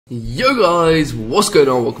Yo guys, what's going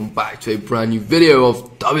on? Welcome back to a brand new video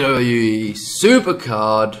of WWE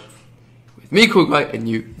Supercard with me, CoolGuyMe, and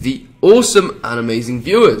you, the awesome and amazing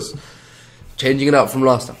viewers. Changing it up from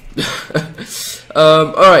last time.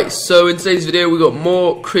 Alright, so in today's video we got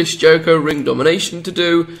more Chris Jericho ring domination to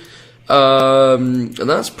do. And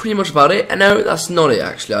that's pretty much about it. And no, that's not it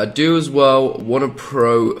actually. I do as well want a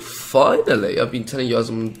pro finally. I've been telling you guys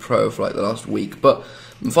I'm pro for like the last week, but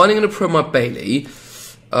I'm finally going to pro my Bailey.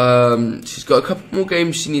 She's got a couple more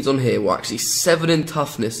games she needs on here. Well, actually 7 in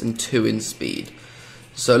toughness and 2 in speed.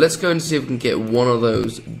 So let's go and see if we can get one of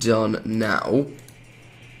those done now.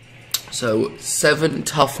 So 7 in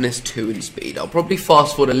toughness, 2 in speed. I'll probably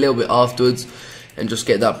fast forward a little bit afterwards and just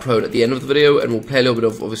get that pro'd at the end of the video, and we'll play a little bit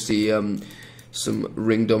of obviously some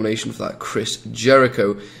ring domination for that Chris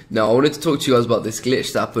Jericho. Now I wanted to talk to you guys about this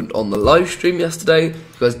glitch that happened on the live stream yesterday.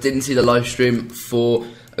 If you guys didn't see the live stream for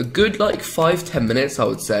a good like 5-10 minutes, I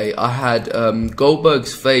would say. I had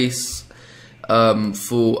Goldberg's face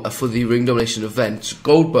for the ring domination event.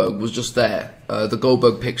 Goldberg was just there, the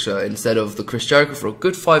Goldberg picture instead of the Chris Jericho for a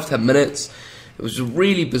good 5-10 minutes. It was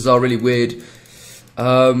really bizarre, really weird. It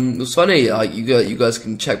was funny. You guys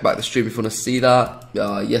can check back the stream if you want to see that.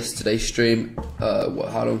 Yesterday's stream.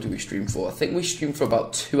 How long did we stream for? I think we streamed for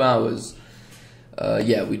about 2 hours.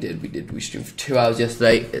 Yeah, we did. We streamed for 2 hours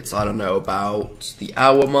yesterday. It's, I don't know, about the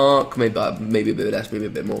hour mark, maybe a bit less, maybe a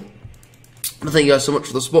bit more. But thank you guys so much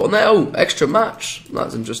for the support on there. Oh, extra match.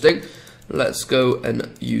 That's interesting. Let's go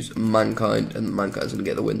and use Mankind, and Mankind's going to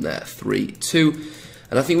get the win there. 3-2.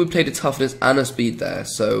 And I think we played a toughness and a speed there,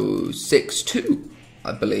 so 6-2,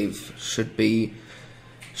 I believe, should be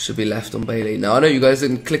left on Bailey. Now I know you guys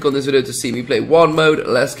didn't click on this video to see me play one mode.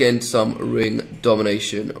 Let's get into some ring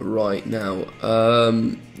domination right now.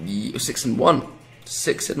 6-1.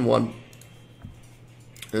 6-1.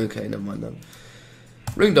 Okay, never mind then.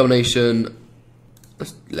 Ring domination.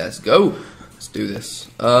 Let's go. Let's do this.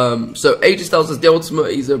 So AJ Styles is the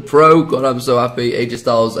ultimate. He's a pro. God, I'm so happy. AJ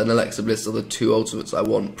Styles and Alexa Bliss are the 2 ultimates I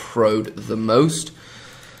want pro'd the most.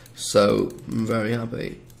 So I'm very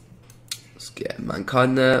happy. Let's get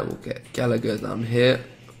Mankind there. We'll get Gallagher down here,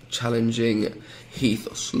 challenging Heath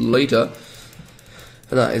Slater.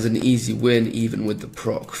 And that is an easy win, even with the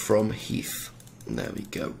proc from Heath. There we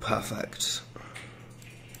go. Perfect.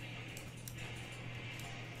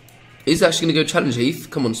 He's actually going to go challenge Heath.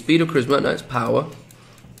 Come on, speed or charisma? No, it's power.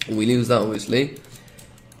 We lose that, obviously.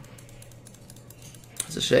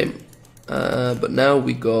 It's a shame. But now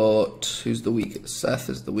we got... Who's the weakest? Seth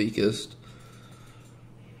is the weakest.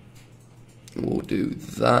 We'll do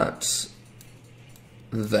that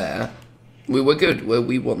there. We're good.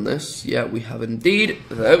 We won this. Yeah, we have indeed.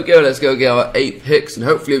 There we go. Let's go get our 8 picks, and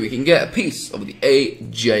hopefully we can get a piece of the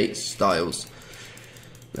AJ Styles.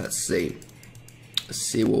 Let's see. Let's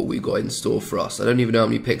see what we got in store for us. I don't even know how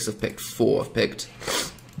many picks I've picked. 4 I've picked.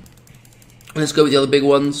 Let's go with the other big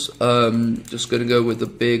ones. Just going to go with the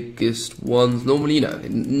biggest ones. Normally, you know,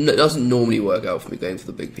 it doesn't normally work out for me going for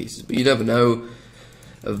the big pieces, but you never know.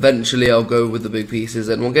 Eventually, I'll go with the big pieces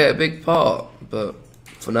and we'll get a big part. But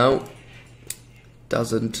for now,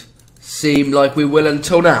 doesn't seem like we will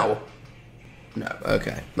until now. No,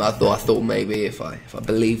 okay. I thought maybe if I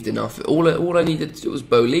believed enough, all I needed to do was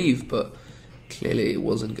believe, but clearly it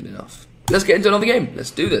wasn't good enough. Let's get into another game.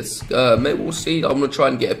 Let's do this. Maybe we'll see. I'm gonna try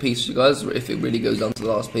and get a piece, you guys, if it really goes down to the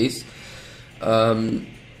last piece.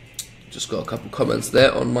 Just got a couple comments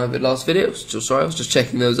there on my last video. Sorry, I was just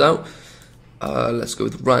checking those out. Let's go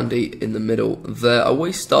with Randy in the middle there. I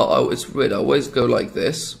always start out. It's weird. I always go like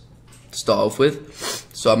this to start off with.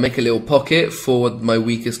 So I make a little pocket for my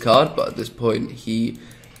weakest card, but at this point he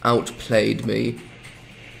outplayed me,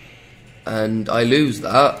 and I lose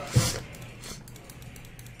that.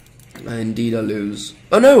 Indeed, I lose.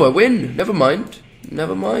 Oh no, I win. Never mind.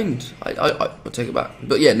 Never mind. I'll take it back.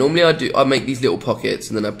 But yeah, normally I make these little pockets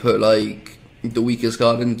and then I put like the weakest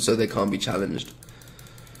card in so they can't be challenged.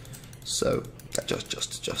 So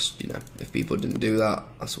just you know, if people didn't do that,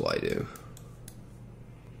 that's what I do.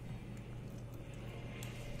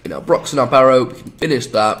 You know, Brock's up arrow. We can finish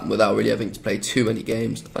that without really having to play too many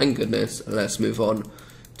games. Thank goodness. And let's move on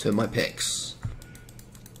to my picks.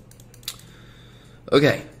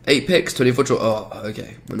 Okay, 8 picks, 24 draw. Oh,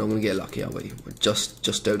 okay. We're not going to get lucky, are we? We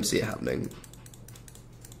just don't see it happening.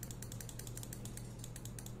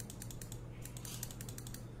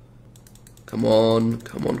 Come on,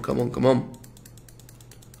 come on, come on, come on.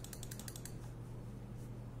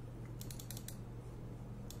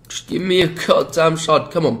 Just give me a goddamn shot.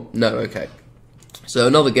 Come on. No, okay. So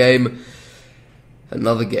another game.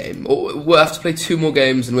 another game. We'll have to play 2 more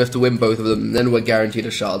games, and we have to win both of them, and then we're guaranteed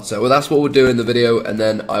a shard. So that's what we'll do in the video, and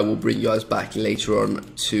then I will bring you guys back later on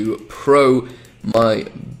to pro my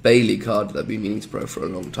Bailey card that I've been meaning to pro for a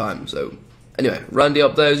long time. So anyway, Randy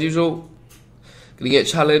up there as usual. Gonna get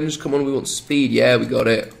challenged. Come on, we want speed. Yeah, we got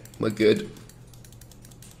it. We're good.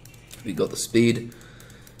 We got the speed.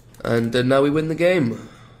 And now we win the game.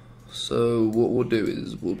 So what we'll do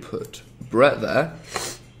is we'll put Brett there.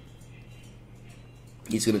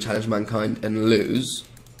 He's going to challenge Mankind and lose.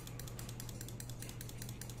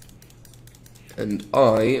 And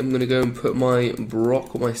I am going to go and put my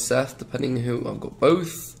Brock or my Seth, depending who. I've got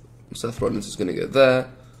both. Seth Rollins is going to go there.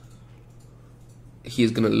 He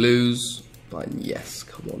is going to lose. Fine, yes,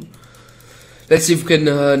 come on. Let's see if we can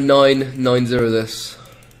 9-0 this.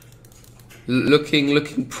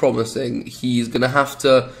 Looking promising. He's going to have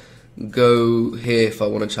to go here if I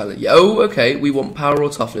want to challenge. Oh, okay. We want power or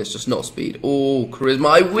toughness, just not speed. Oh, charisma.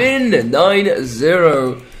 I win!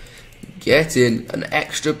 9-0. Get in. An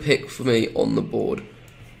extra pick for me on the board.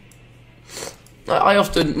 I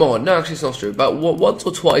often... no, actually it's not true. About once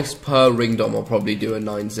or twice per ringdom I'll probably do a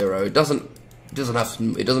 9-0. It doesn't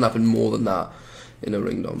happen more than that in a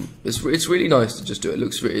ringdom. It's really nice to just do it.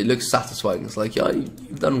 It looks satisfying. It's like, yeah,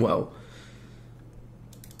 you've done well.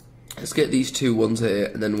 Let's get these 2 ones here,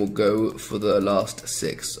 and then we'll go for the last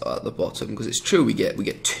 6 at the bottom, because it's true we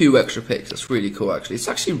get 2 extra picks. That's really cool, actually. It's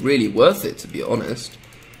actually really worth it, to be honest.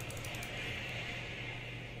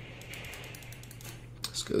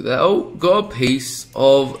 Let's go there. Oh, got a piece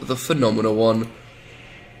of the phenomenal one.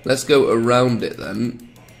 Let's go around it then.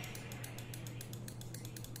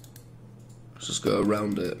 Let's just go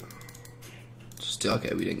around it.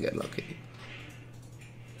 Okay, we didn't get lucky.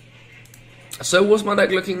 So what's my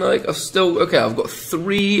deck looking like? I've got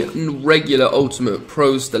 3 regular Ultimate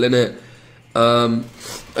Pros still in it.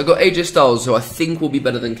 I've got AJ Styles, who I think will be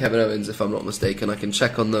better than Kevin Owens, if I'm not mistaken. I can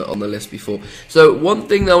check on the list before. So one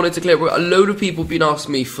thing that I wanted to clear up, a load of people have been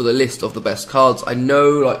asking me for the list of the best cards. I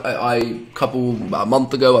know, like about a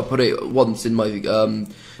month ago, I put it once in my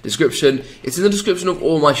description. It's in the description of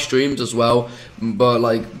all my streams as well, but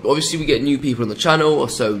like obviously we get new people on the channel,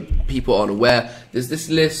 so people aren't aware. There's this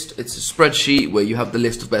list. It's a spreadsheet where you have the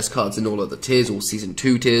list of best cards in all of the tiers, all season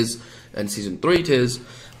 2 tiers and season 3 tiers.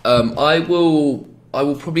 I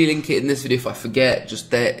will probably link it in this video if I forget. Just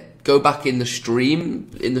there, go back in the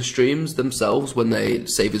streams themselves when they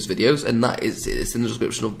save as videos, and it's in the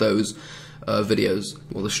description of those videos,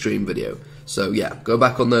 or the stream video. So yeah, go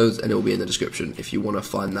back on those and it will be in the description if you want to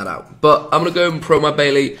find that out. But I'm going to go and pro my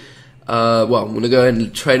Bailey. Well, I'm going to go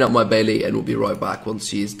and train up my Bailey, and we'll be right back once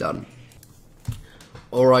she is done.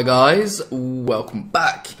 Alright guys, welcome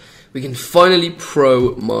back. We can finally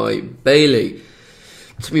pro my Bailey.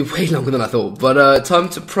 It took me way longer than I thought, but time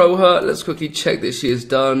to pro her. Let's quickly check that she is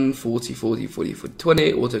done. 40, 40, 40, 40,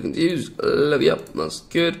 20. Auto continues. Levy up. That's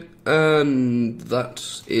good. And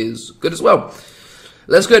that is good as well.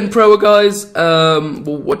 Let's go ahead and pro her, guys.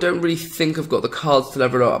 Well, I don't really think I've got the cards to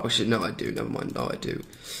level up. Actually, no, I do. Never mind. No, I do.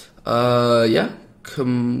 Yeah.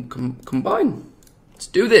 Combine. Let's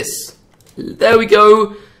do this. There we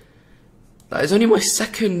go. That is only my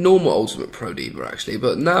 2nd normal Ultimate Pro Diva, actually,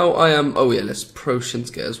 but now I am... Oh yeah, let's pro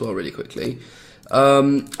Shinsuke as well really quickly.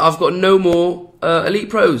 I've got no more Elite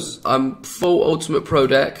Pros. I'm full Ultimate Pro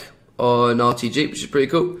deck on RTG, which is pretty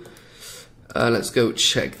cool. Let's go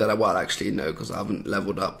check that. Well, actually, no, because I haven't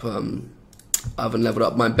leveled up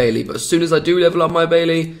my Bailey, but as soon as I do level up my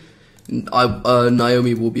Bailey,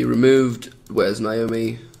 Naomi will be removed. Where's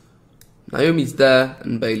Naomi? Naomi's there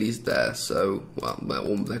and Bailey's there, so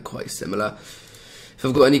well, they're quite similar. If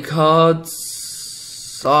I've got any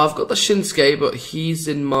cards, I've got the Shinsuke, but he's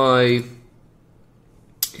in my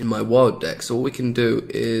wild deck. So all we can do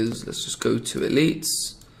is let's just go to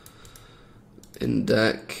elites in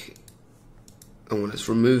deck, and let's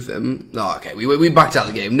remove him. Oh, okay, we backed out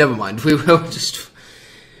of the game. Never mind. We will just.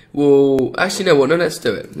 Well, actually, no. No, let's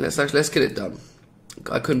do it. Let's get it done.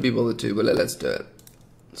 I couldn't be bothered to, but let's do it.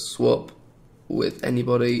 Swap with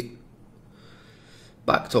anybody.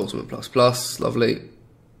 Back to Ultimate Plus Plus. Lovely.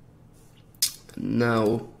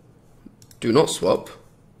 Now, do not swap.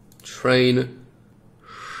 Train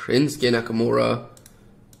Shinsuke Nakamura.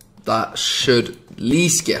 That should at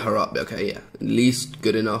least get her up. Okay, yeah. At least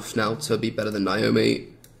good enough now to be better than Naomi.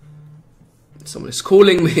 Someone is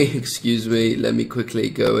calling me. Excuse me. Let me quickly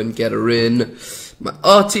go and get her in my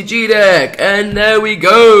RTG deck. And there we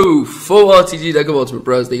go. Full RTG deck of Ultimate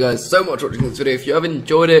Bros. Thank you guys so much for watching this video. If you have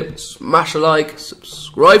enjoyed it, smash a like,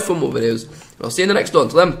 subscribe for more videos. And I'll see you in the next one.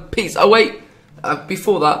 Till then, peace. Oh, wait.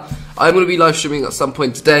 before that, I'm going to be live streaming at some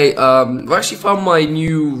point today. I've actually found my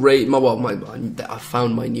new I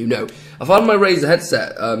found my Razer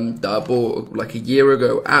headset that I bought like a year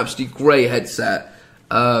ago. Absolutely great headset.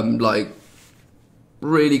 Like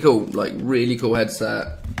really cool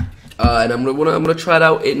headset. And I'm gonna try it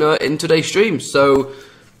out in today's stream. So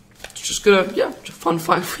just fun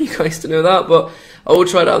fact for you guys to know that. But I will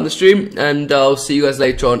try it out on the stream, and I'll see you guys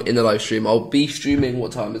later on in the live stream. I'll be streaming.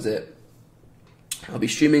 What time is it? I'll be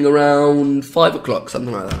streaming around 5 o'clock,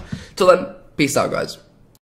 something like that. Till then, peace out, guys.